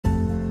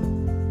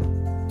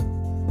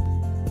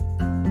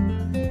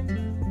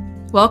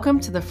Welcome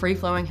to the Free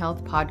Flowing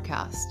Health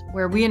Podcast,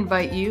 where we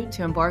invite you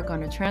to embark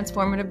on a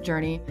transformative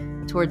journey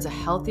towards a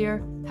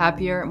healthier,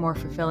 happier, more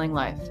fulfilling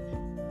life.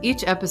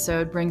 Each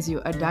episode brings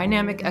you a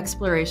dynamic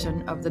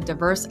exploration of the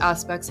diverse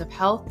aspects of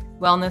health,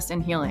 wellness,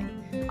 and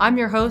healing. I'm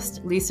your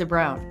host, Lisa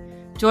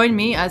Brown. Join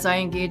me as I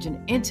engage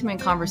in intimate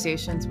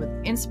conversations with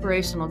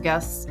inspirational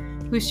guests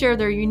who share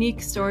their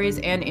unique stories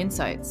and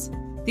insights.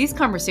 These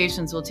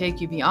conversations will take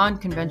you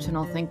beyond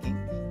conventional thinking,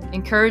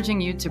 encouraging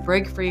you to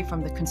break free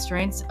from the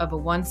constraints of a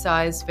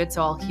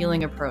one-size-fits-all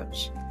healing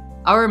approach.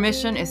 Our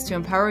mission is to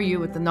empower you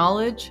with the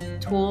knowledge,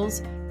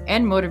 tools,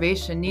 and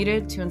motivation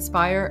needed to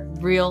inspire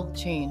real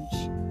change.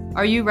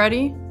 Are you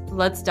ready?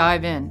 Let's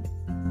dive in.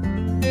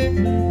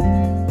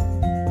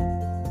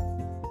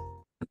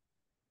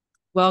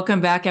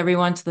 Welcome back,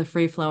 everyone, to the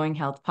Free Flowing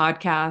Health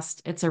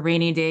Podcast. It's a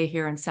rainy day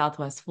here in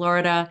Southwest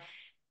Florida.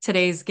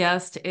 Today's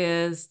guest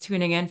is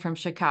tuning in from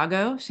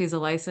Chicago. She's a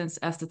licensed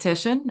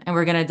esthetician, and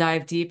we're going to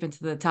dive deep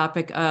into the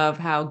topic of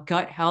how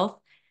gut health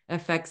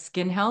affects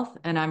skin health.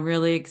 And I'm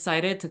really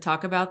excited to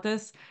talk about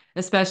this,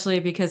 especially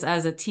because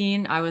as a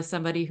teen, I was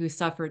somebody who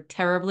suffered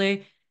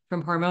terribly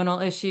from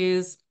hormonal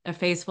issues, a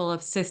face full of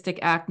cystic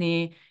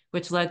acne,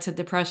 which led to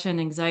depression,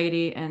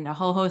 anxiety, and a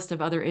whole host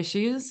of other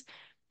issues.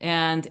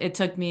 And it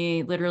took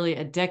me literally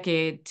a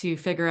decade to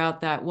figure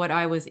out that what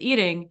I was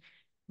eating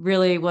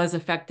really was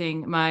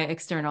affecting my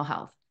external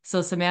health.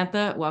 So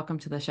Samantha, welcome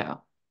to the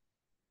show.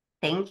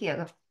 Thank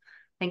you.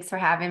 Thanks for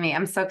having me.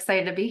 I'm so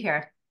excited to be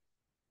here.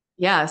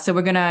 Yeah, so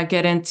we're gonna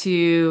get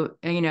into,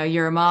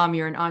 you're a mom,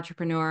 you're an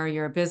entrepreneur,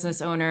 you're a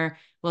business owner.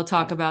 We'll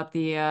talk about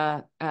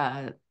the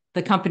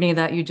company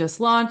that you just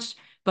launched.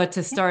 But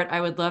to start,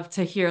 I would love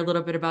to hear a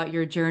little bit about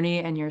your journey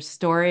and your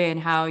story and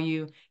how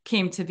you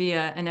came to be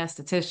an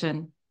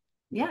esthetician.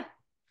 Yeah.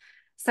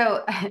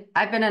 So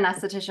I've been an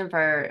esthetician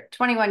for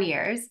 21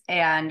 years,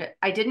 and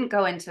I didn't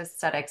go into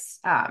aesthetics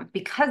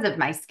because of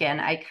my skin.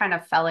 I kind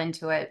of fell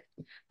into it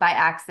by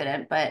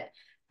accident. But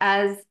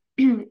as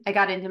I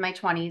got into my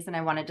 20s and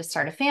I wanted to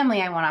start a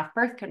family, I went off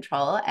birth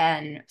control,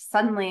 and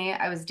suddenly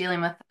I was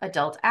dealing with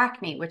adult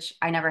acne, which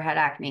I never had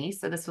acne.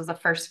 So this was a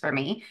first for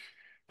me.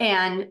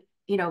 And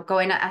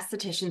going to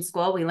esthetician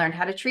school, we learned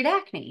how to treat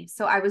acne.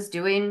 So I was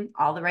doing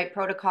all the right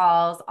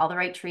protocols, all the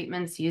right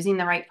treatments, using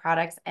the right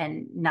products,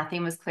 and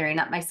nothing was clearing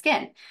up my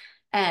skin.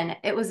 And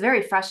it was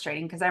very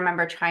frustrating because I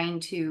remember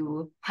trying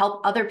to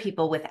help other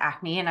people with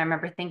acne. And I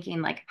remember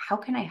thinking, like, how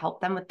can I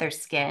help them with their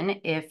skin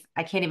if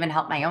I can't even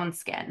help my own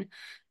skin?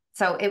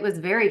 So it was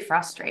very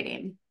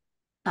frustrating.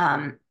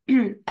 And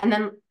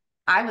then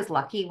I was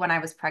lucky when I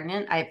was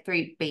pregnant. I have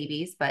 3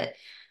 babies, but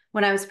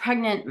when I was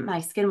pregnant,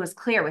 my skin was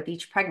clear with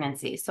each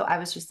pregnancy. So I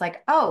was just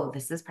like, oh,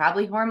 this is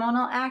probably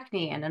hormonal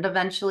acne, and it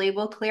eventually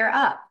will clear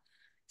up.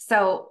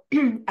 So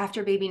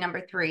after baby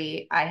number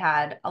 3, I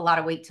had a lot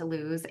of weight to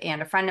lose.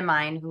 And a friend of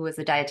mine who was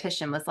a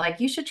dietitian was like,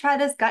 you should try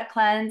this gut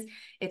cleanse.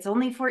 It's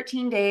only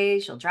 14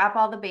 days. You'll drop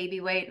all the baby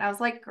weight. And I was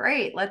like,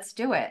 great, let's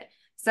do it.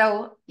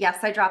 So yes,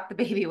 I dropped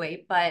the baby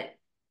weight, but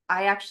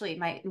I actually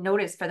might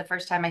notice for the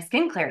first time my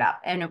skin cleared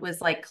up, and it was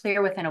like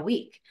clear within a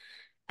week.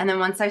 And then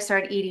once I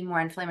started eating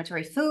more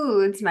inflammatory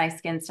foods, my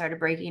skin started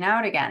breaking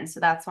out again. So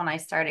that's when I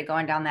started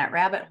going down that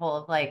rabbit hole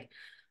of like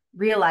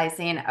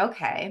realizing,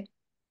 okay,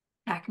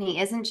 acne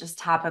isn't just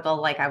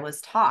topical like I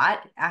was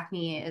taught.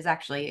 Acne is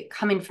actually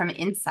coming from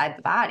inside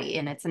the body,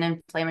 and it's an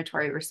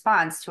inflammatory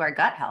response to our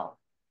gut health.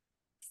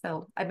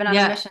 So I've been on a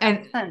Yeah, mission ever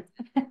and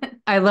since.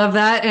 I love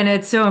that. And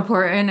it's so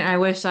important. I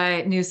wish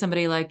I knew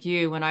somebody like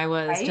you when I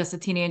was Right? just a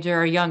teenager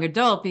or a young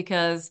adult,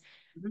 because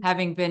Mhm.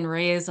 having been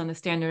raised on the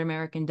standard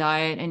American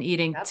diet and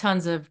eating Yep.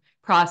 tons of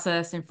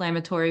processed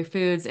inflammatory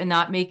foods and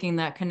not making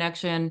that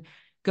connection,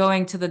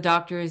 going to the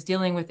doctors,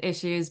 dealing with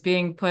issues,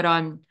 being put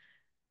on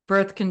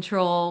birth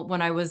control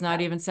when I was not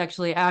Yep. even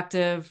sexually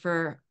active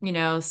for,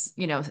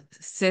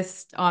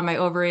 cysts on my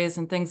ovaries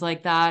and things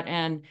like that.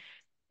 And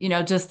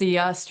just the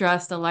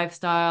stress, the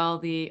lifestyle,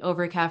 the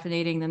over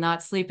caffeinating, the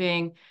not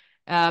sleeping.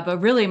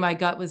 But really, my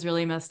gut was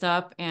really messed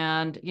up.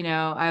 And,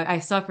 I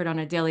suffered on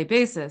a daily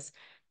basis.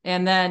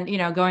 And then,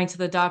 going to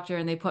the doctor,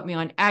 and they put me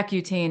on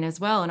Accutane as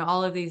well, and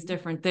all of these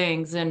different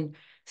things, and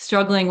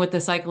struggling with the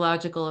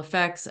psychological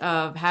effects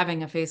of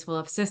having a face full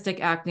of cystic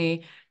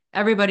acne.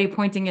 Everybody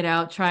pointing it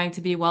out, trying to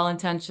be well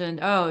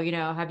intentioned. Oh,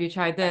 have you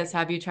tried this? Right.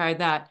 Have you tried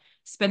that?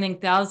 Spending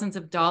thousands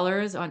of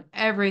dollars on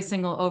every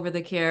single over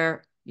the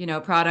care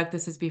product.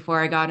 This is before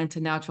I got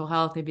into natural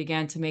health. I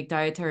began to make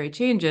dietary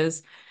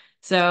changes.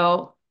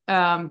 So,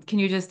 can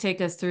you just take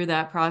us through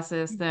that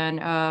process then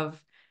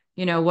of,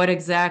 what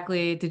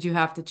exactly did you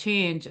have to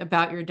change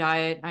about your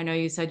diet? I know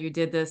you said you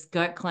did this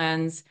gut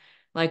cleanse.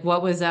 Like,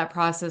 what was that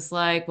process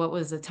like? What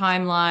was the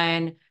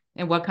timeline?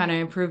 And what kind of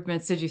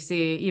improvements did you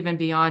see, even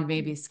beyond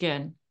maybe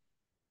skin?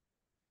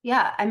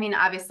 Yeah, I mean,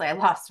 obviously, I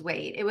lost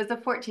weight. It was a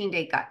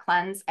 14-day gut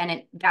cleanse, and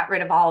it got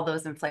rid of all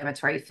those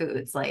inflammatory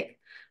foods like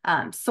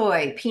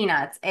soy,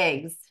 peanuts,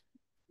 eggs,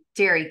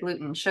 dairy,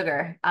 gluten,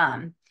 sugar.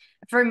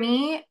 For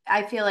me,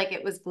 I feel like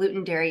it was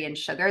gluten, dairy, and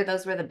sugar.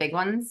 Those were the big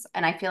ones.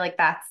 And I feel like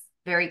that's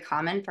very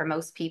common for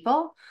most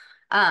people.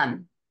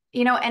 Um,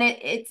 And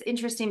it's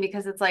interesting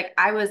because it's like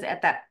I was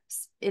at that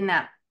in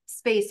that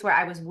space where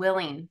I was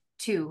willing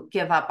to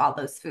give up all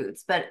those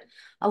foods. But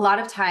a lot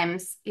of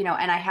times, and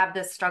I have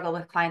this struggle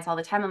with clients all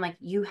the time. I'm like,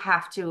 you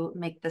have to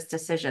make this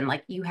decision.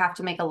 Like you have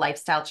to make a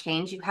lifestyle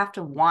change. You have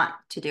to want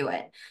to do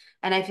it.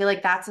 And I feel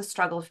like that's a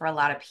struggle for a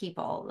lot of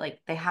people. Like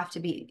they have to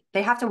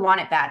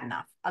want it bad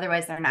enough.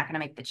 Otherwise, they're not going to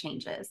make the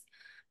changes.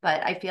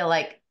 But I feel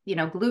like,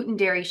 gluten,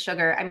 dairy,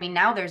 sugar. I mean,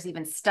 now there's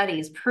even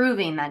studies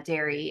proving that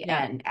dairy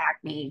Yeah. and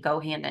acne go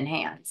hand in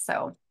hand.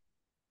 So,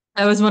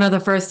 That was one of the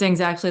first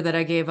things actually that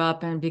I gave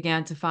up and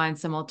began to find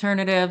some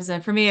alternatives.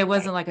 And for me, it right.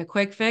 wasn't like a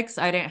quick fix.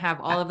 I didn't have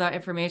all Yeah, of that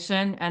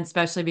information, and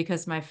especially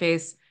because my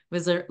face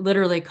was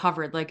literally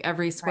covered, like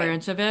every square right.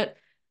 inch of it.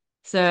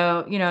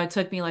 So, it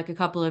took me like a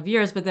couple of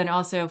years, but then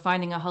also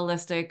finding a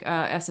holistic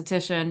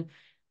esthetician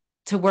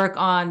to work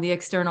on the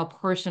external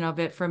portion of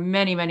it for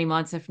many, many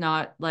months, if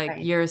not like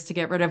Right. years, to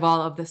get rid of all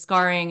of the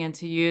scarring and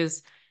to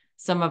use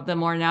some of the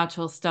more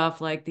natural stuff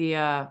like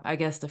I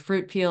guess the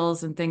fruit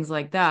peels and things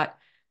like that. Yeah.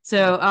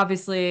 So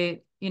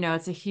obviously,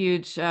 it's a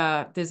huge,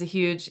 there's a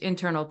huge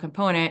internal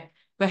component,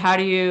 but how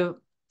do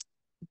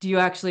you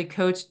actually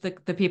coach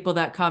the people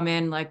that come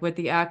in like with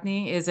the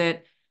acne? Is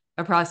it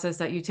a process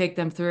that you take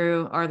them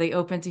through? Are they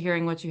open to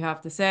hearing what you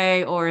have to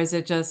say? Or is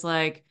it just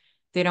like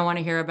they don't want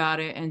to hear about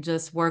it and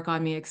just work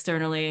on me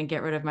externally and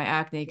get rid of my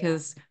acne? Yeah.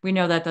 Because we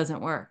know that doesn't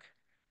work.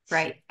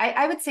 Right.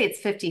 I would say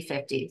it's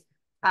 50-50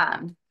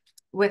 um,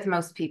 with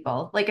most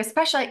people. Like,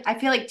 especially, I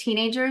feel like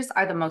teenagers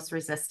are the most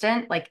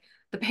resistant. Like,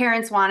 the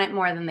parents want it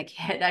more than the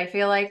kid, I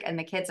feel like. And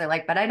the kids are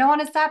like, but I don't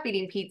want to stop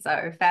eating pizza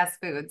or fast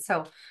food.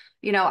 So,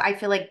 I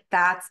feel like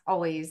that's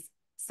always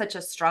such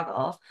a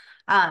struggle.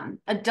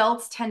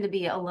 Adults tend to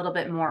be a little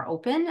bit more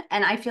open.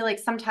 And I feel like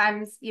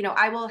sometimes,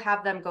 I will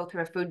have them go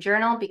through a food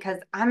journal because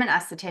I'm an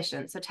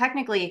esthetician. So,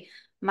 technically,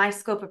 my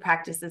scope of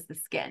practice is the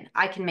skin.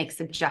 I can make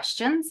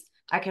suggestions.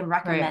 I can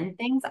Right. recommend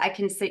things. I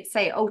can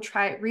say, oh,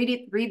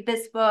 read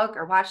this book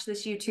or watch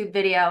this YouTube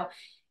video.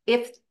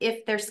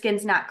 If their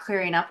skin's not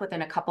clearing up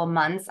within a couple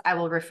months, I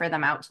will refer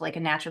them out to like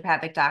a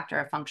naturopathic doctor,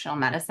 a functional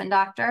medicine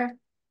doctor,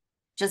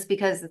 just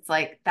because it's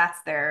like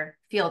that's their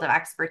field of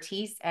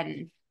expertise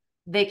and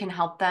they can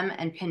help them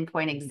and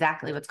pinpoint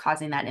exactly what's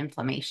causing that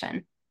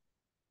inflammation.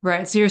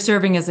 Right. So you're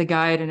serving as a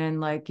guide and then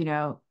like,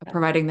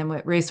 providing them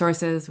with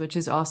resources, which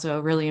is also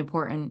a really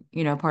important,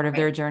 part of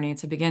their Right. journey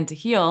to begin to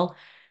heal.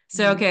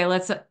 So, Mhm. okay,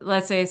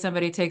 let's say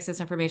somebody takes this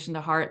information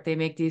to heart, they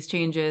make these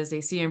changes, they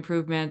see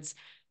improvements,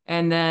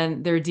 and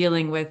then they're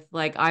dealing with,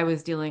 like I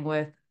was dealing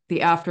with,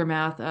 the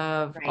aftermath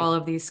of Right. all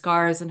of these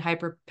scars and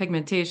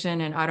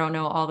hyperpigmentation, and I don't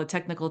know all the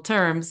technical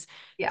terms,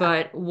 Yeah.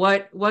 but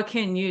what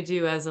can you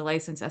do as a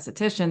licensed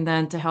esthetician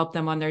then to help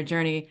them on their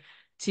journey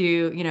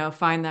to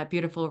find that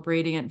beautiful,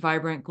 radiant,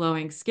 vibrant,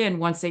 glowing skin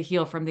once they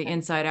heal from the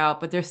inside out,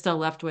 but they're still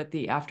left with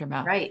the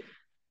aftermath? Right.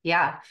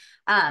 Yeah.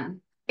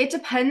 It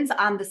depends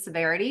on the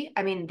severity.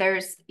 I mean,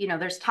 there's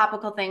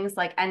topical things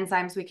like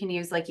enzymes we can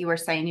use, like you were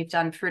saying, you've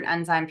done fruit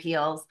enzyme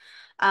peels.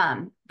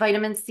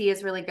 Vitamin C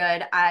is really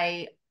good.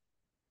 I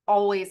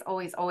always,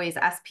 always, always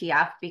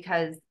SPF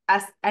because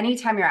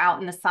anytime you're out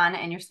in the sun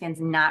and your skin's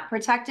not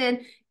protected,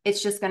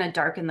 it's just going to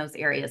darken those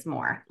areas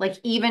more. Like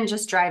even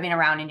just driving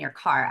around in your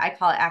car, I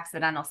call it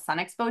accidental sun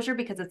exposure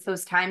because it's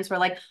those times where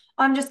like,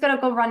 oh, I'm just going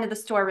to go run to the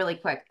store really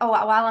quick. Oh,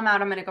 while I'm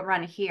out, I'm going to go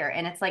run here.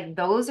 And it's like,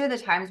 those are the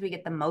times we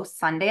get the most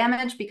sun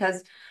damage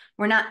because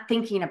we're not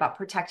thinking about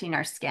protecting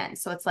our skin.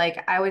 So it's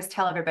like, I always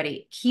tell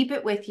everybody, keep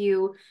it with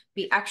you,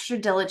 be extra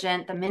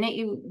diligent. The minute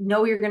you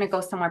know you're going to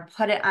go somewhere,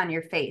 put it on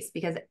your face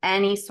because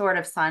any sort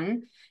of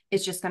sun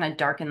is just going to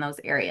darken those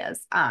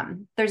areas.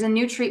 There's a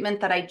new treatment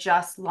that I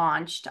just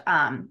launched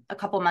a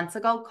couple months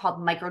ago called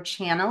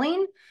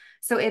microchanneling.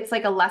 So it's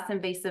like a less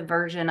invasive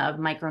version of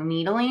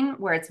microneedling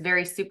where it's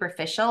very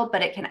superficial,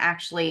 but it can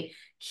actually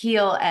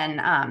heal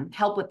and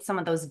help with some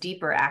of those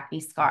deeper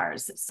acne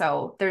scars.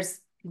 So there's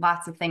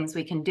lots of things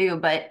we can do,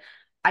 but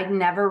I'd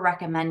never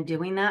recommend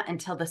doing that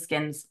until the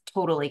skin's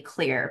totally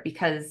clear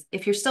because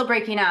if you're still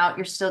breaking out,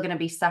 you're still going to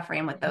be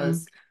suffering with Mhm.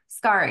 those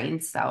scarring.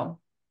 So,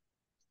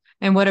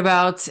 And what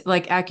about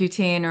like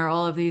Accutane or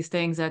all of these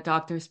things that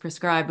doctors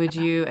prescribe? Would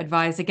you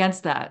advise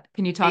against that?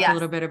 Can you talk a yes,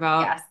 little bit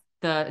about yes.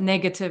 the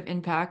negative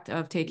impact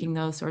of taking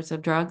those sorts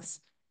of drugs?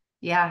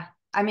 Yeah.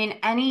 I mean,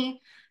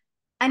 any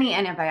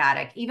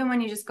antibiotic, even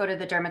when you just go to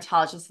the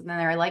dermatologist and then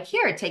they're like,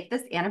 here, take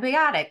this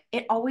antibiotic,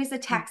 it always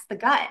attacks the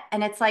gut.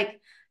 And it's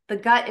like the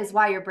gut is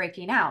why you're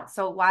breaking out.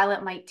 So while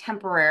it might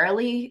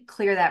temporarily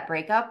clear that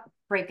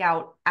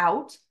breakout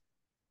out,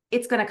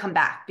 it's going to come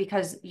back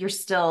because you're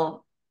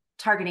still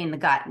targeting the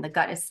gut and the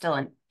gut is still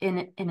in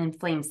an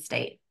inflamed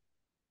state.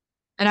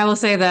 And I will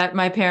say that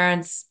my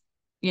parents,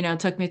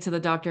 took me to the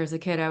doctor as a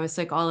kid. I was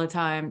sick all the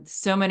time.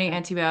 So many Yeah.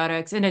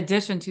 antibiotics, in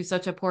addition to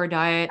such a poor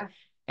diet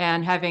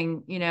and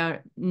having,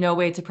 no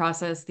way to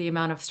process the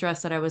amount of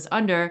stress that I was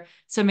under.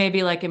 So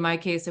maybe like in my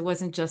case, it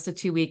wasn't just a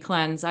 2-week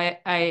cleanse. I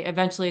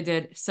eventually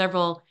did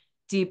several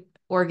deep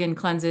organ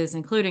cleanses,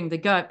 including the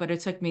gut, but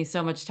it took me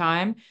so much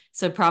time.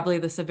 So probably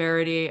the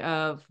severity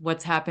of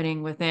what's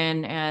happening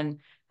within and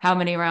how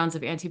many rounds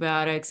of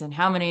antibiotics and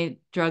how many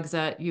drugs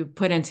that you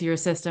put into your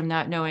system,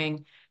 not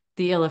knowing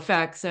the ill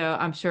effects. So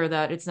I'm sure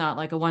that it's not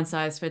like a one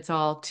size fits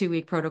all 2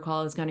 week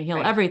protocol is going to heal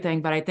Right.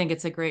 everything, but I think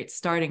it's a great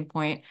starting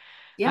point.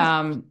 Yeah.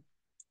 Um,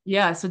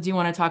 yeah. So do you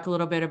want to talk a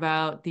little bit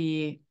about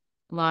the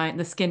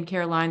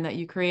skincare line that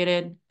you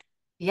created?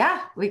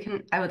 Yeah,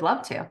 I would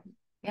love to.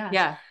 Yeah.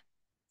 Yeah.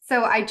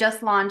 So I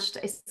just launched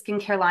a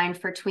skincare line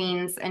for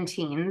tweens and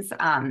teens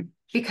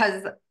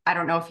because I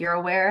don't know if you're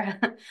aware,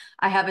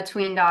 I have a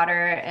tween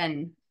daughter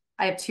and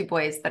I have two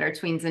boys that are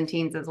tweens and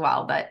teens as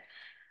well. But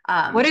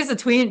What um, is a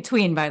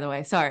tween, by the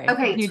way? Sorry.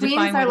 okay, Can you tweens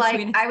define are what a like,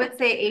 tween is? I would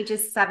say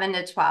ages 7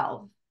 to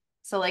 12.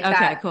 So like Okay,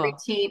 that cool.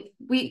 preteen,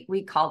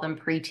 we call them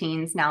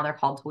preteens. Now they're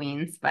called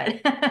tweens, but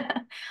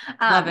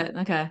Love um, it.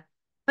 Okay.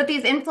 but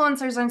these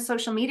influencers on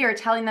social media are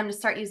telling them to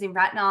start using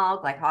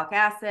retinol, glycolic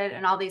acid,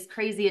 and all these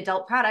crazy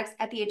adult products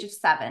at the age of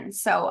 7.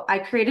 So I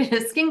created a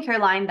skincare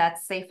line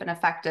that's safe and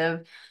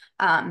effective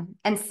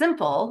and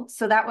simple.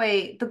 So that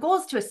way, the goal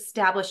is to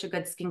establish a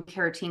good skincare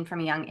routine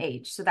from a young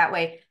age. So that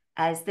way,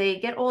 as they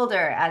get older,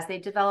 as they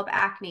develop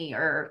acne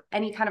or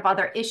any kind of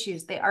other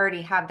issues, they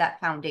already have that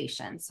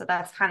foundation. So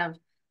that's kind of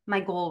my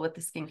goal with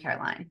the skincare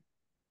line.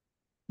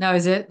 Now,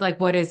 is it like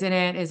what is in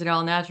it? Is it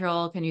all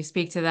natural? Can you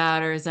speak to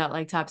that, or is that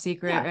like top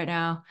secret Yeah. right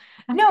now?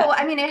 No,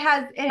 I mean it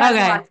has a lot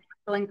Okay. of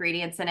natural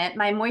ingredients in it.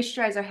 My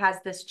moisturizer has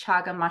this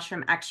chaga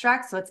mushroom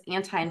extract, so it's Oh.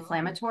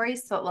 anti-inflammatory,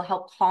 so it will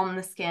help calm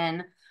the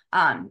skin.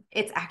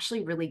 It's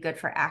actually really good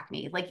for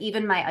acne. Like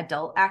even my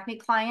adult acne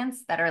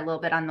clients that are a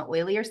little bit on the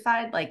oilier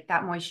side, like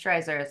that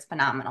moisturizer is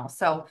phenomenal.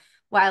 So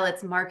while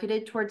it's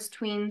marketed towards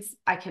tweens,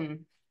 I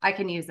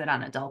can use it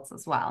on adults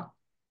as well.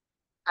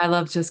 I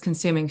love just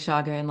consuming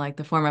shaga in like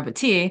the form of a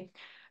tea.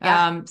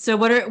 Yeah. So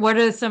what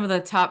are some of the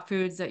top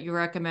foods that you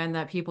recommend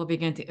that people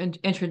begin to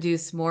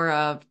introduce more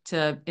of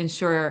to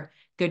ensure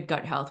good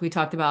gut health? We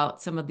talked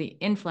about some of the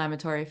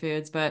inflammatory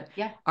foods, but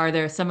Yeah. are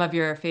there some of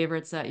your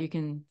favorites that you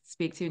can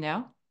speak to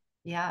now?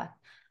 Yeah.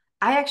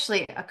 I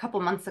actually a couple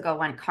months ago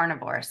went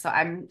carnivore, so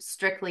I'm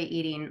strictly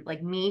eating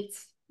like meat,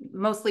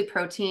 mostly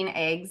protein,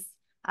 eggs.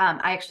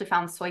 I actually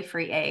found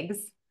soy-free eggs,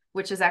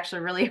 which is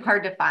actually really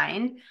hard to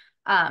find.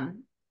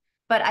 Um,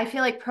 but I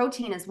feel like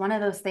protein is one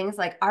of those things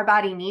like our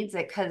body needs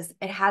it because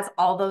it has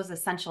all those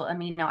essential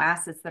amino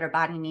acids that our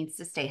body needs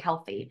to stay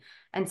healthy.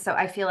 And so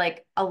I feel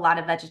like a lot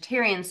of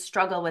vegetarians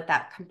struggle with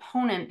that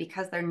component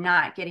because they're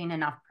not getting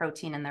enough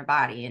protein in their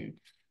body. And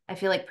I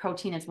feel like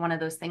protein is one of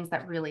those things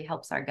that really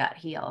helps our gut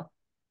heal.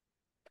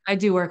 I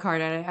do work hard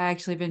at it. I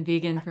actually been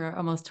vegan for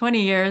almost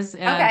 20 years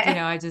and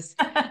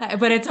Okay.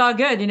 but it's all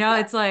good, Yeah.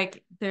 it's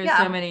like there's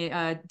so Yeah.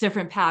 many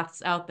different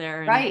paths out there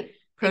and Right.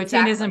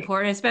 protein is Exactly.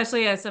 important,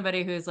 especially as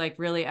somebody who's like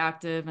really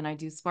active and I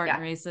do Spartan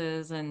Yeah.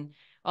 races and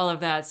all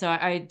of that. So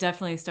I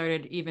definitely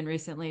started even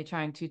recently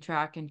trying to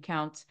track and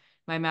count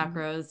my Mhm.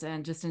 macros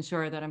and just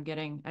ensure that I'm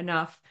getting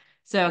enough.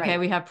 So, okay, Right.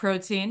 we have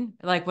protein,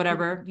 like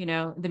whatever,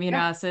 Mhm. the amino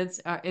Yeah.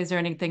 acids. Is there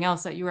anything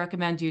else that you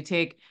recommend? Do you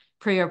take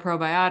pre or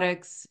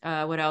probiotics?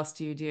 What else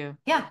do you do?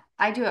 Yeah.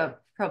 I do a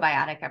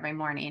probiotic every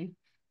morning.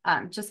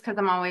 Just because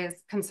I'm always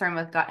concerned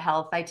with gut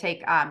health. I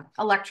take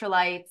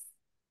electrolytes.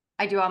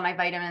 I do all my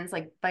vitamins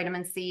like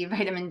vitamin C,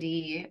 vitamin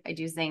D. I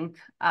do zinc.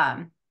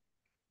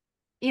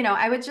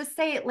 I would just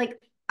say, like,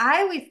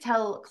 I always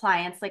tell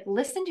clients, like,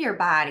 listen to your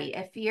body.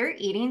 If you're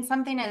eating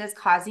something that is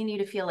causing you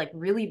to feel like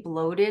really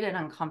bloated and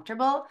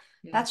uncomfortable,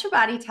 Yeah. that's your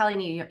body telling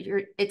you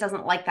it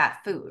doesn't like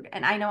that food.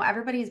 And I know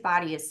everybody's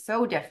body is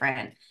so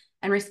different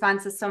and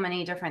responds to so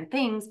many different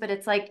things, but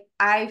it's like,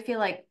 I feel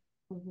like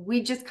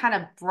we just kind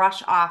of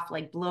brush off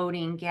like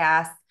bloating,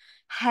 gas,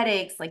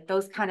 headaches, like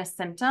those kind of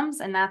symptoms.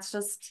 And that's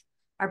just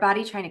our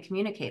body trying to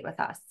communicate with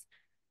us.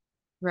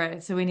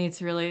 Right. So we need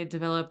to really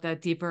develop that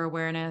deeper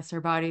awareness.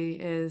 Our body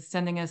is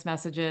sending us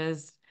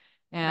messages.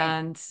 Right.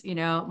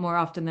 And, more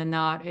often than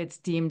not, it's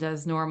deemed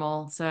as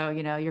normal. So,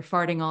 you're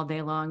farting all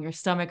day long, your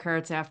stomach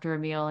hurts after a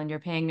meal, and you're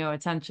paying no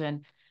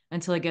attention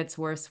until it gets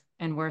worse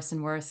and worse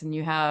and worse. And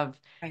you have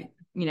Right.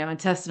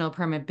 intestinal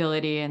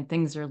permeability and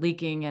things are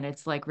leaking and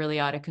it's like really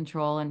out of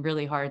control and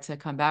really hard to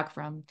come back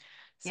from.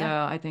 So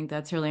Yeah. I think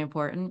that's really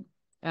important.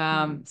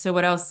 Mhm. So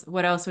what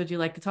else would you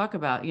like to talk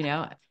about?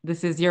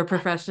 This is your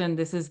profession.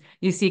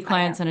 You see I know.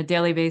 clients on a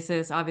daily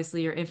basis.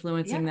 Obviously, you're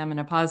influencing Yeah. them in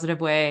a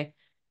positive way.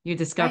 You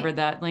discovered Right.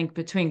 that link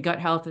between gut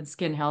health and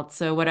skin health.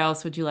 So what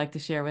else would you like to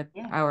share with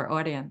Yeah. our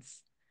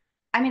audience?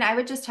 I mean, I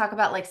would just talk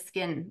about like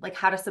skin, like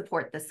how to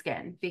support the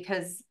skin,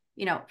 because,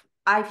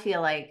 I feel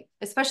like,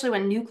 especially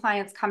when new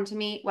clients come to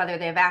me, whether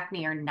they have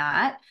acne or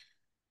not,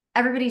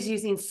 everybody's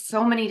using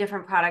so many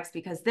different products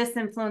because this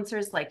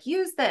influencer's like,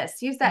 use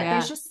this, use that.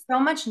 There's Yeah. just so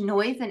much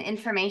noise and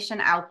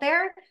information out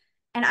there.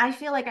 And I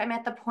feel like I'm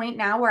at the point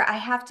now where I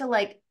have to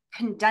like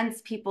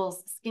condense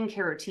people's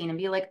skincare routine and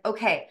be like,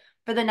 okay,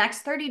 for the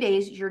next 30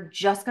 days, you're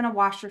just going to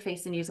wash your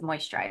face and use a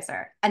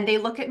moisturizer. And they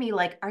look at me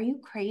like, are you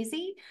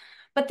crazy?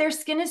 But their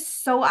skin is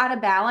so out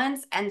of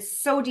balance and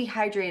so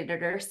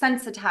dehydrated or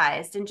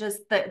sensitized and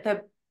just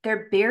the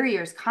their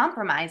barriers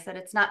compromised, that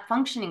it's not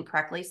functioning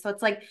correctly. So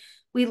it's like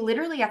we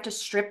literally have to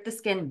strip the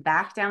skin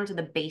back down to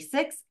the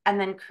basics and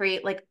then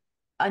create like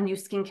a new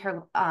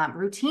skincare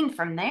routine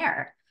from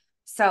there.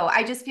 So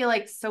I just feel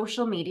like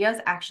social media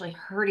is actually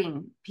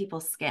hurting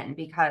people's skin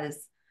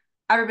because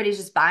everybody's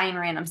just buying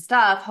random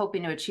stuff,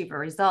 hoping to achieve a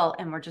result,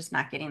 and we're just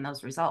not getting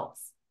those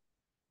results.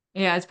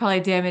 Yeah, it's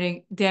probably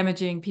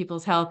damaging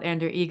people's health and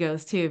their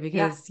egos too, Yeah.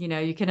 because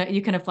you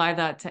can apply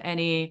that to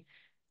any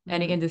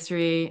Mm-hmm.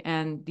 industry,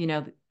 and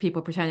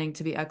people pretending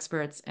to be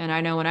experts. And I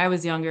know when I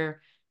was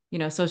younger,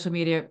 social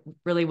media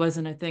really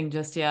wasn't a thing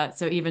just yet.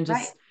 So even Right.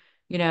 just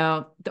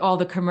all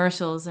the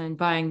commercials and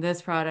buying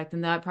this product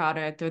and that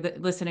product, or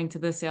listening to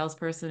this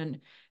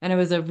salesperson, and it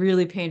was a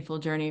really painful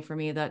journey for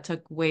me that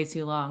took way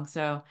too long.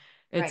 So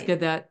it's Right.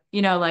 good that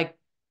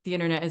the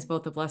internet is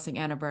both a blessing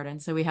and a burden.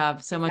 So we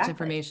have so much Exactly.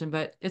 information,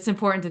 but it's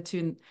important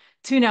to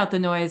tune out the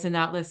noise and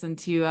not listen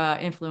to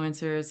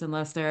influencers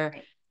unless they're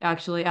Right.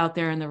 actually out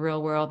there in the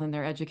real world and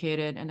they're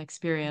educated and Mhm.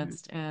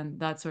 experienced and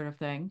that sort of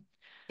thing.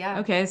 Yeah.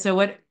 Okay, so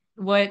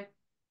what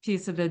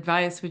piece of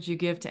advice would you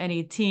give to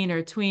any teen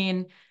or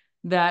tween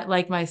that,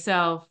 like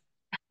myself,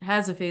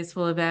 has a face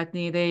full of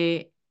acne?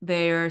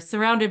 They are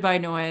surrounded by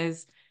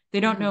noise. They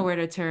don't know Mhm. where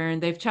to turn.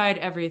 They've tried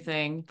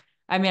everything.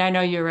 I mean, I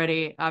know you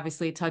already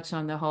obviously touched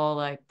on the whole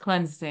like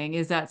cleansing.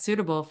 Is that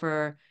suitable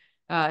for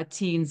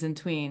teens and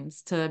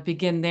tweens to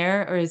begin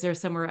there, or is there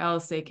somewhere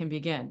else they can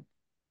begin?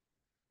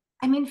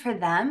 I mean, for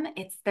them,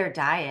 it's their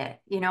diet.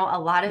 A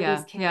lot of these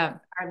Yeah, kids yeah.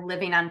 are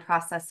living on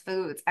processed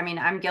foods. I mean,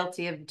 I'm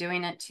guilty of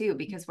doing it too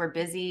because we're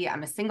busy.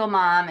 I'm a single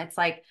mom. It's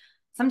like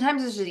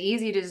sometimes it's just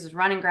easy to just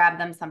run and grab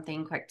them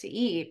something quick to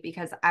eat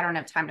because I don't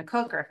have time to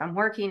cook or if I'm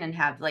working and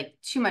have like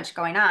too much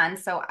going on.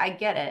 So I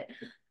get it.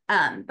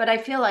 But I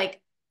feel like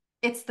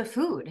it's the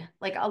food.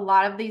 Like a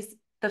lot of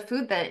the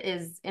food that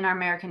is in our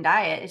American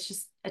diet is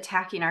just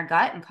attacking our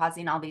gut and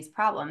causing all these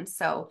problems.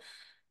 So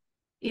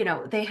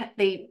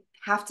they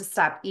have to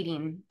stop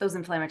eating those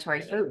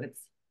inflammatory foods.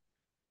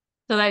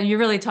 So that you're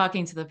really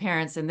talking to the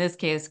parents in this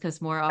case,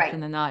 because more often Right.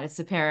 than not, it's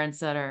the parents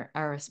that are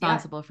Yeah.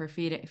 responsible for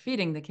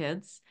feeding the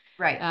kids.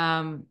 Right.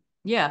 Um,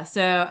 yeah.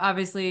 So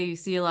obviously, you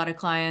see a lot of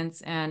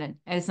clients, and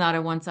it's not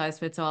a one size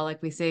fits all,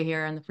 like we say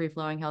here on the Free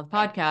Flowing Health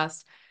Right.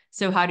 podcast.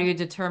 So how do you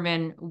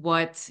determine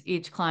what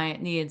each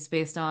client needs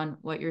based on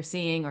what you're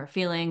seeing or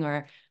feeling,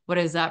 or what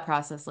does that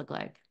process look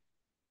like?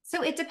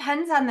 So it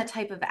depends on the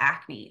type of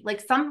acne. Like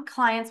some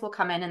clients will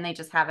come in and they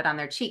just have it on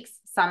their cheeks.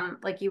 Some,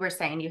 like you were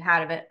saying, you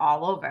had it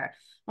all over.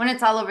 When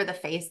it's all over the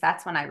face,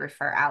 that's when I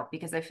refer out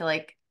because I feel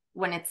like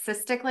when it's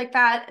cystic like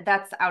that,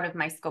 that's out of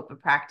my scope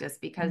of practice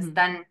because Hmm.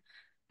 then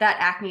that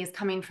acne is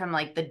coming from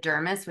like the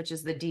dermis, which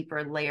is the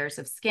deeper layers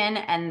of skin.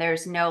 And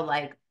there's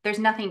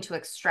nothing to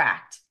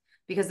extract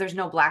because there's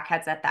no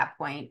blackheads at that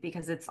point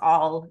because it's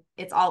all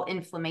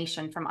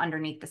inflammation from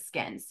underneath the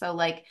skin. So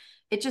like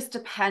it just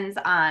depends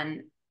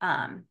on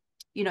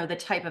the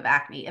type of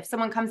acne. If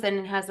someone comes in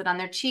and has it on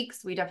their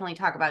cheeks, we definitely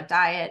talk about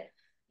diet.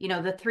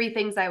 The three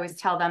things I always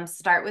tell them: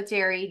 start with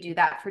dairy, do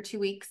that for 2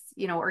 weeks,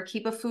 or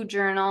keep a food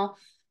journal,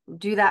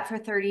 do that for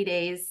 30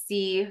 days,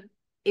 see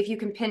if you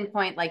can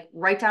pinpoint, like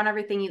write down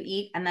everything you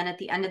eat. And then at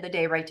the end of the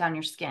day, write down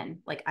your skin.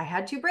 Like I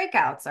had 2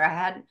 breakouts or I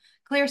had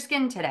clear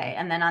skin today.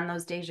 And then on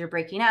those days you're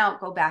breaking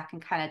out, go back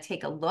and kind of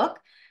take a look,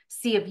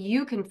 see if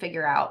you can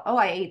figure out, oh,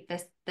 I ate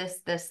this,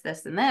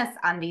 and this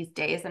on these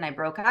days and I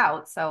broke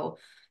out. So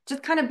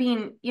just kind of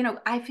being,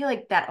 I feel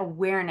like that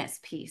awareness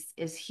piece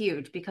is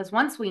huge because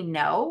once we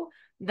know,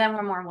 then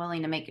we're more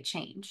willing to make a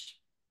change.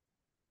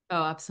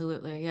 Oh,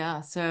 absolutely.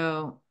 Yeah.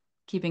 So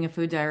keeping a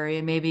food diary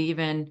and maybe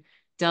even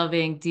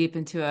delving deep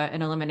into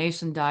an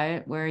elimination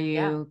diet where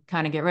Yeah. you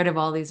kind of get rid of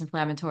all these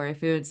inflammatory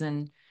foods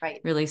and Right.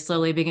 really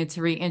slowly begin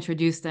to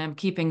reintroduce them,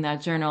 keeping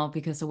that journal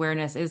because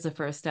awareness is the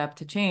first step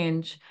to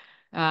change.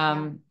 Yeah.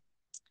 Um,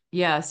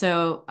 yeah,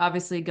 so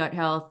obviously gut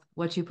health,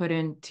 what you put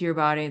into your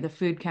body, the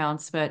food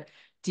counts, but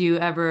do you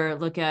ever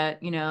look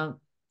at,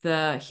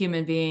 the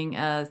human being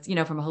as,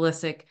 from a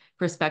holistic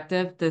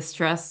perspective, the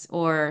stress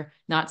or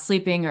not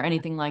sleeping or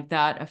anything like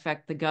that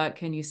affect the gut?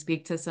 Can you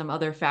speak to some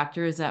other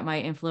factors that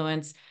might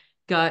influence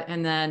gut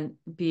and then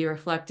be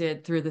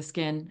reflected through the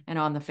skin and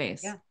on the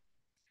face? Yeah.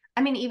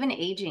 I mean, even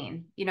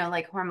aging,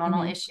 like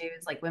hormonal Hmm.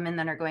 issues, like women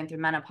that are going through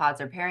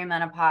menopause or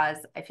perimenopause,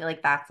 I feel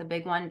like that's a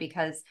big one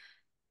because,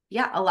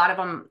 yeah, a lot of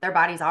them, their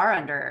bodies are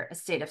under a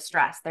state of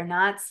stress. They're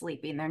not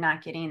sleeping. They're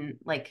not getting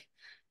like,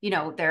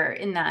 they're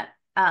in that,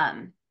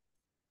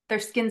 their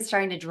skin's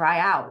starting to dry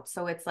out.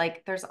 So it's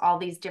like there's all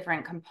these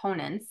different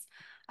components.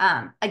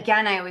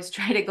 Again, I always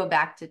try to go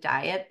back to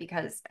diet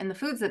because, and the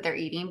foods that they're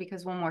eating,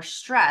 because when we're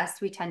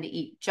stressed, we tend to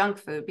eat junk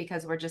food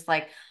because we're just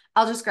like,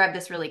 I'll just grab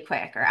this really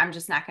quick, or I'm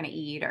just not going to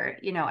eat, or,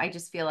 I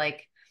just feel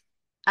like,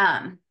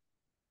 um,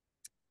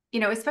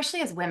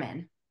 especially as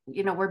women,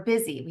 we're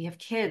busy. We have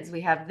kids,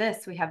 we have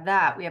this, we have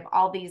that, we have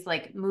all these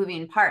like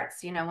moving parts.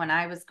 When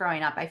I was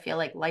growing up, I feel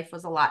like life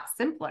was a lot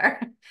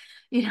simpler.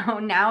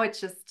 Now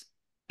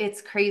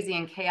it's crazy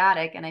and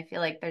chaotic. And I feel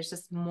like there's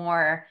just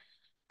more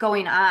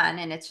going on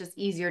and it's just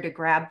easier to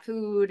grab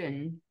food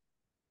and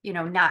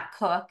not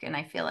cook. And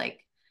I feel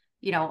like,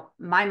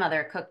 my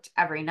mother cooked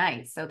every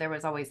night. So there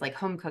was always like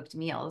home cooked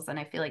meals. And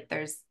I feel like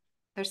there's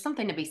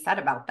something to be said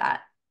about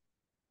that.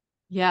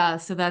 Yeah,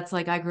 so that's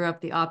like I grew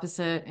up the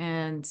opposite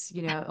and,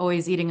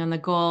 always eating on the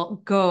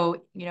go,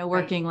 Right.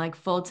 working like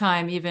full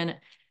time. Even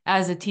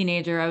as a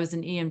teenager, I was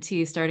an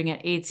EMT starting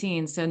at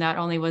 18. So not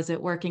only was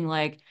it working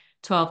like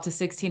 12 to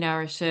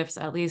 16-hour shifts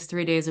at least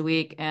 3 days a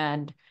week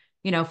and,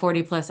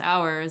 40 plus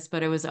hours,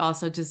 but it was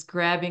also just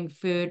grabbing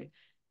food,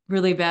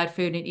 really bad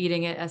food and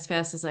eating it as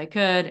fast as I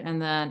could.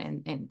 And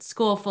then in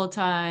school full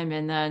time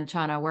and then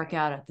trying to work Right.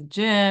 out at the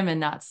gym and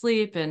not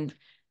sleep. And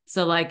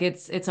so like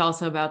it's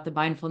also about the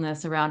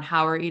mindfulness around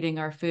how we're eating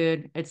our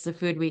food. It's the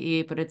food we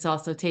eat, but it's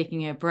also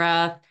taking a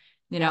breath,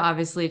 Yep.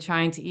 obviously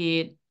trying to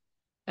eat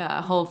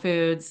whole Mhm.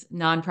 foods,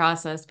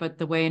 non-processed, but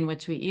the way in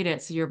which we eat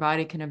it so your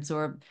body can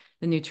absorb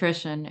the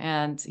nutrition.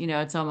 And,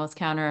 it's almost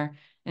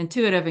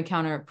counterintuitive and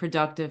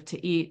counterproductive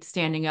to eat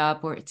standing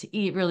up or to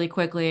eat really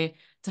quickly,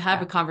 to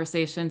have a Yeah.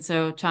 conversation.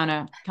 So trying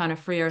to kind of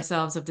free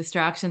ourselves of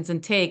distractions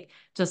and take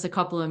just a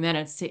couple of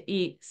minutes to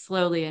eat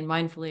slowly and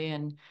mindfully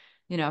and,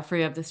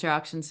 free of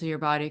distractions so your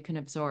body can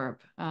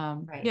absorb.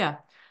 Right. Yeah.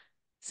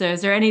 So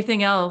is there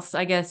anything else,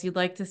 I guess, you'd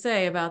like to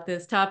say about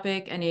this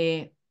topic?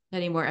 Any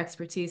more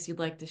expertise you'd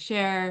like to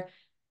share?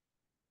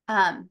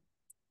 Um,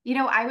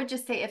 I would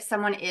just say if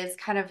someone is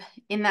kind of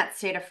in that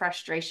state of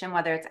frustration,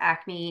 whether it's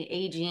acne,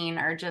 aging,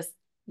 or just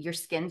your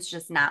skin's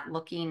just not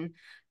looking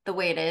the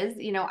way it is,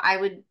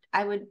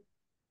 I would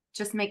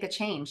just make a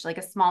change, like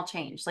a small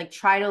change, like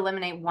try to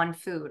eliminate one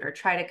food or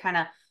try to kind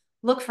of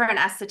look for an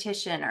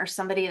esthetician or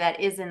somebody that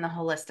is in the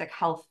holistic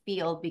health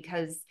field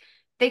because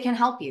they can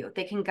help you.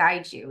 They can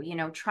guide you.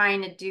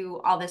 Trying to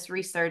do all this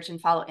research and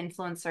follow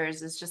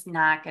influencers is just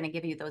not going to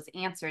give you those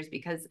answers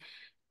because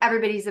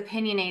everybody's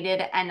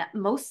opinionated and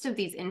most of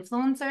these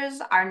influencers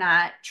are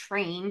not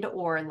trained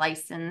or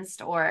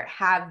licensed or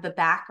have the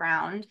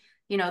background.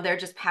 They're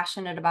just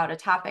passionate about a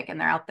topic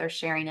and they're out there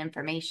sharing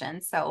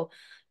information. So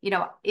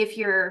if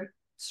you're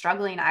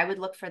struggling, I would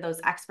look for those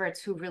experts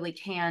who really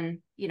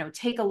can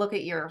take a look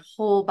at your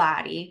whole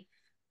body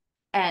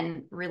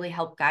and really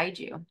help guide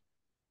you.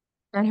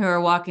 And who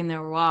are walking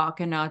their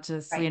walk and not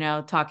just,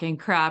 Right. talking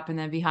crap and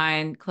then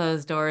behind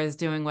closed doors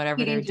doing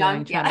whatever they're Eating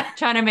doing, junk. trying to Yeah.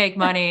 trying to make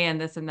money and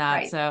this and that.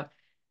 Right. So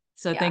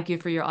Yeah. thank you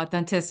for your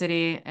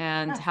authenticity.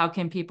 And Yes. how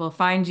can people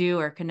find you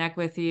or connect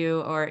with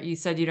you? Or you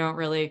said you don't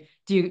really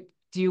do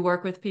you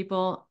work with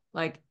people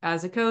like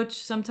as a coach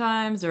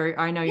sometimes? Or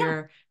I know Yeah.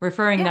 you're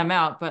referring Yeah. them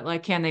out, but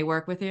like can they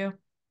work with you?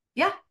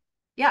 Yeah.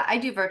 Yeah. I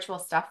do virtual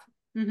stuff.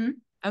 hmm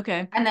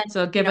Okay. And then,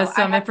 So give us I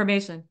some have,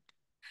 information.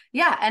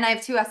 yeah. And I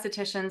have two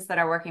estheticians that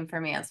are working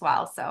for me as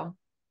well. So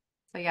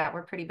yeah,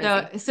 we're pretty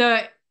So, busy.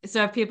 so,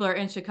 so if people are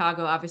in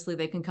Chicago, obviously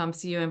they can come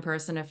see you in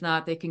person. If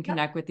not, they can Yep.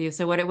 connect with you.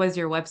 So what it was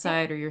your Yep.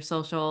 website or your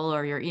social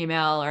or your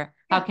email or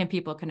how Yeah. can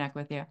people connect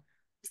with you?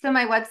 So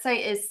my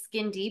website is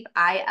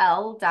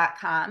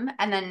skindeepil.com.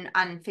 And then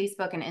on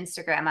Facebook and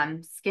Instagram,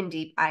 I'm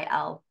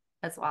skindeepil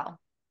as well.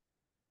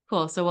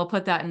 Cool. So we'll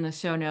put that in the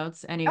show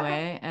notes Okay.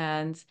 anyway.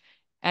 And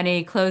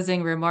any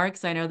closing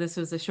remarks? I know this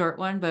was a short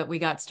one, but we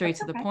got straight That's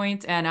to the okay.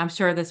 point, and I'm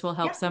sure this will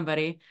help Yeah.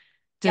 somebody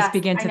just Yes,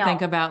 begin I to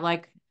think know. about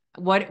like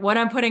what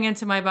I'm putting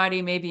into my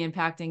body may be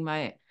impacting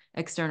my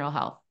external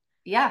health.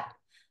 Yeah.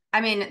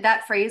 I mean,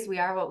 that phrase, we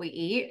are what we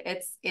eat,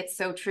 it's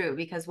so true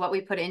because what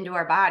we put into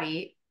our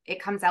body, it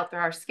comes out through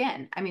our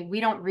skin. I mean, we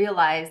don't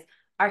realize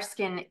our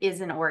skin is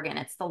an organ.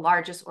 It's the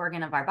largest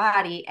organ of our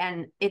body,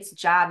 and its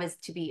job is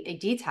to be a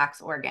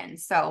detox organ.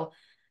 So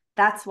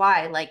that's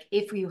why, like,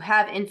 if you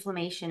have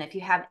inflammation, if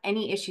you have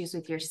any issues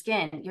with your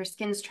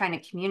skin's trying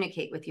to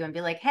communicate with you and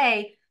be like,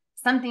 hey,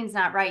 something's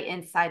not right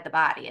inside the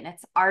body. And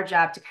it's our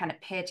job to kind of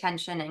pay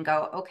attention and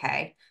go,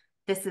 okay,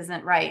 this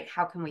isn't right.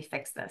 How can we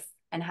fix this?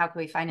 And how can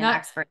we find an Not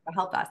expert to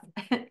help us?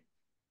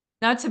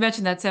 Not to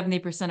mention that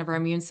 70% of our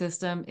immune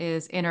system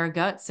is in our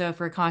gut. So if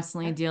we're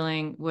constantly Yep.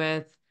 dealing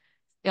with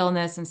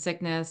illness and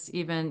sickness,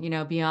 even,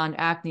 beyond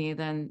acne,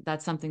 then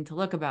that's something to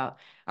look about.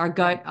 Our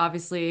gut Right.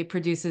 obviously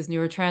produces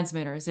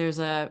neurotransmitters. There's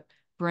a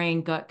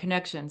brain gut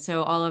connection.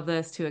 So all of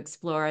this to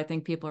explore, I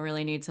think people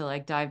really need to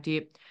like dive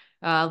deep.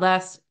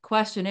 Last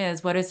question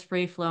is, what does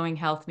free flowing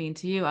health mean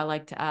to you? I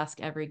like to ask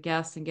every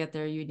guest and get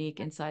their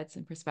unique insights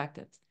and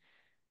perspectives.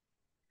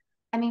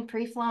 I mean,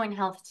 free flowing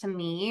health to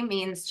me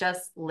means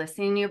just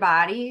listening to your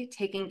body,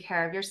 taking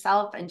care of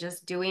yourself, and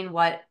just doing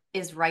what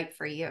is right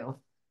for you.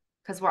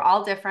 Because we're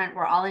all different,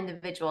 we're all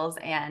individuals,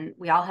 and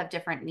we all have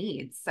different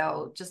needs.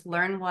 So just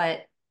learn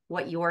what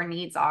your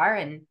needs are,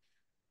 and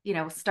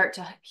start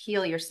to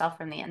heal yourself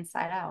from the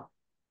inside out.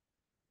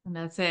 And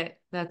that's it.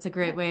 That's a Yeah.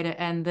 great way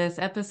to end this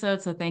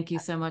episode. So thank you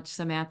so much,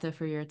 Samantha,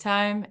 for your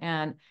time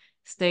and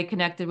stay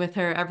connected with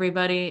her,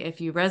 everybody, if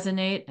you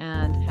resonate,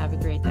 and have a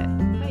great day.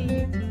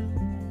 Bye.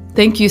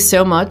 Thank you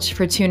so much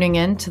for tuning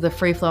in to the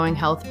Free Flowing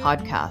Health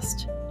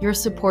podcast. Your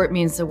support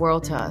means the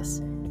world to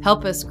us.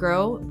 Help us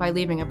grow by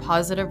leaving a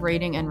positive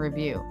rating and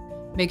review.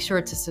 Make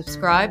sure to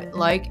subscribe,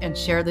 like, and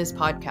share this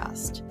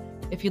podcast.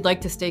 If you'd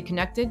like to stay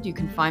connected, you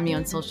can find me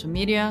on social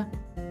media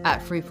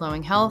at Free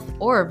Flowing Health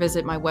or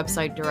visit my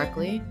website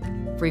directly,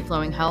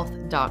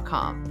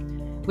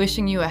 freeflowinghealth.com.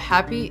 Wishing you a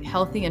happy,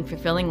 healthy, and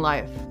fulfilling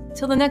life.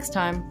 Till the next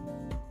time.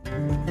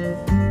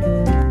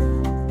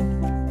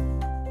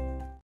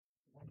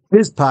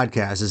 This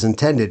podcast is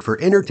intended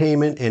for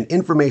entertainment and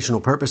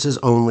informational purposes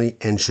only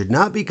and should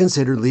not be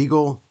considered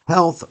legal,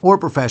 health, or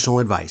professional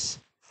advice.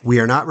 We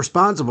are not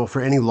responsible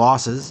for any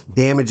losses,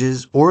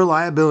 damages, or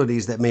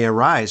liabilities that may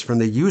arise from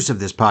the use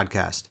of this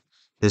podcast.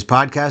 This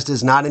podcast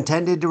is not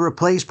intended to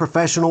replace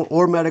professional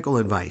or medical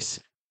advice.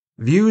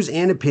 Views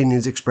and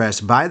opinions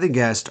expressed by the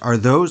guest are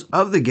those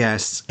of the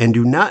guests and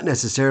do not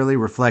necessarily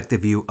reflect the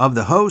view of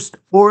the host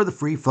or the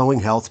Free Flowing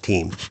Health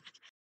team.